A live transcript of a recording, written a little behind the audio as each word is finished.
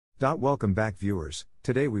Welcome back viewers,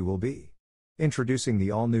 today we will be introducing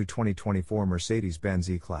the all-new 2024 Mercedes-Benz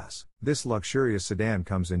E Class. This luxurious sedan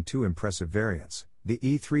comes in two impressive variants, the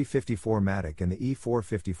E354 Matic and the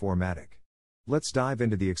E454 Matic. Let's dive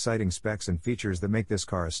into the exciting specs and features that make this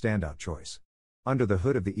car a standout choice. Under the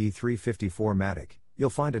hood of the E354 Matic,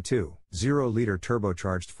 you'll find a 2.0-liter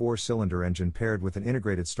turbocharged 4-cylinder engine paired with an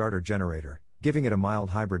integrated starter generator, giving it a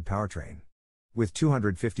mild hybrid powertrain. With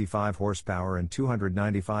 255 horsepower and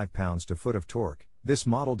 295 pounds-to-foot of torque, this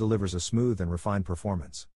model delivers a smooth and refined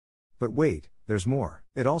performance. But wait, there's more.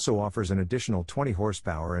 It also offers an additional 20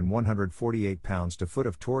 horsepower and 148 pounds-to-foot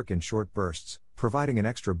of torque in short bursts, providing an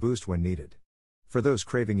extra boost when needed. For those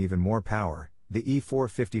craving even more power, the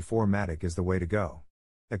E454 Matic is the way to go.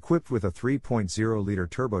 Equipped with a 3.0-liter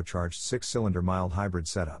turbocharged 6-cylinder mild hybrid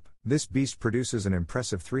setup, this beast produces an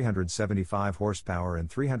impressive 375 horsepower and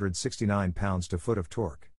 369 pounds-to-foot of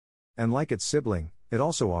torque. And like its sibling, it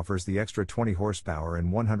also offers the extra 20 horsepower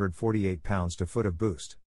and 148 pounds-to-foot of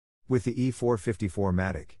boost. With the E454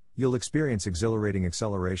 Matic, you'll experience exhilarating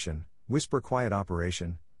acceleration, whisper-quiet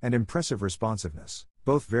operation, and impressive responsiveness.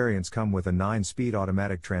 Both variants come with a 9-speed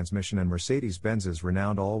automatic transmission and Mercedes-Benz's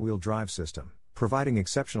renowned all-wheel drive system, providing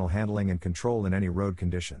exceptional handling and control in any road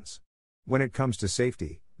conditions. When it comes to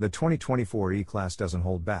safety, the 2024 E-Class doesn't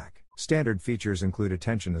hold back. Standard features include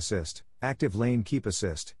attention assist, active lane keep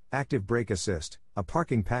assist, active brake assist, a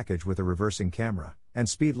parking package with a reversing camera, and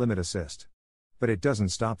speed limit assist. But it doesn't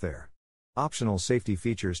stop there. Optional safety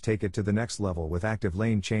features take it to the next level with active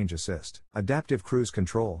lane change assist, adaptive cruise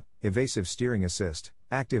control, evasive steering assist,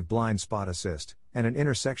 active blind spot assist, and an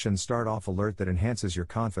intersection start-off alert that enhances your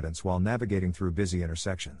confidence while navigating through busy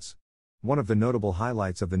intersections. One of the notable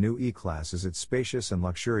highlights of the new E-Class is its spacious and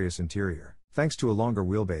luxurious interior. Thanks to a longer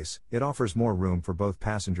wheelbase, it offers more room for both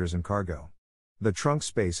passengers and cargo. The trunk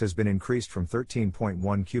space has been increased from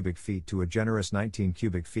 13.1 cubic feet to a generous 19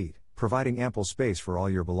 cubic feet, providing ample space for all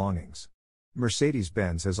your belongings.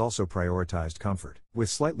 Mercedes-Benz has also prioritized comfort, with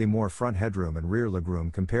slightly more front headroom and rear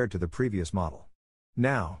legroom compared to the previous model.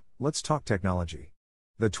 Now, let's talk technology.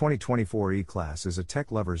 The 2024 E-Class is a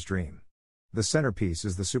tech lover's dream. The centerpiece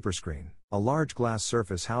is the superscreen, a large glass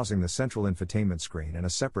surface housing the central infotainment screen and a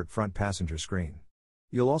separate front passenger screen.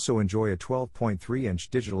 You'll also enjoy a 12.3-inch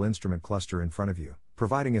digital instrument cluster in front of you,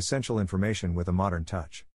 providing essential information with a modern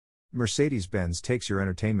touch. Mercedes-Benz takes your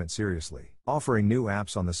entertainment seriously, offering new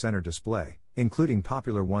apps on the center display, including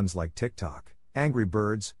popular ones like TikTok, Angry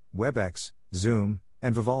Birds, WebEx, Zoom,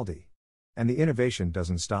 and Vivaldi. And the innovation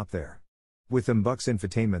doesn't stop there. With the MBUX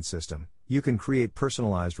infotainment system, you can create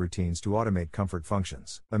personalized routines to automate comfort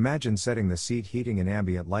functions. Imagine setting the seat heating and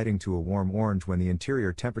ambient lighting to a warm orange when the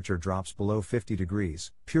interior temperature drops below 50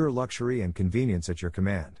 degrees, pure luxury and convenience at your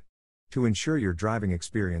command. To ensure your driving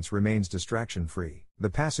experience remains distraction-free, the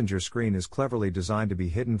passenger screen is cleverly designed to be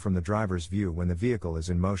hidden from the driver's view when the vehicle is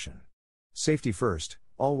in motion. Safety first,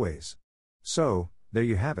 always. So, there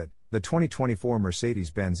you have it, the 2024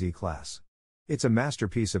 Mercedes-Benz E-Class. It's a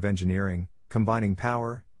masterpiece of engineering, combining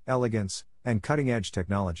power, elegance, and cutting-edge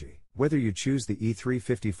technology. Whether you choose the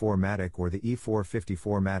E354 Matic or the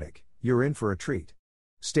E454 Matic, you're in for a treat.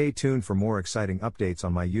 Stay tuned for more exciting updates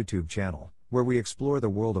on my YouTube channel, where we explore the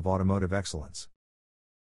world of automotive excellence.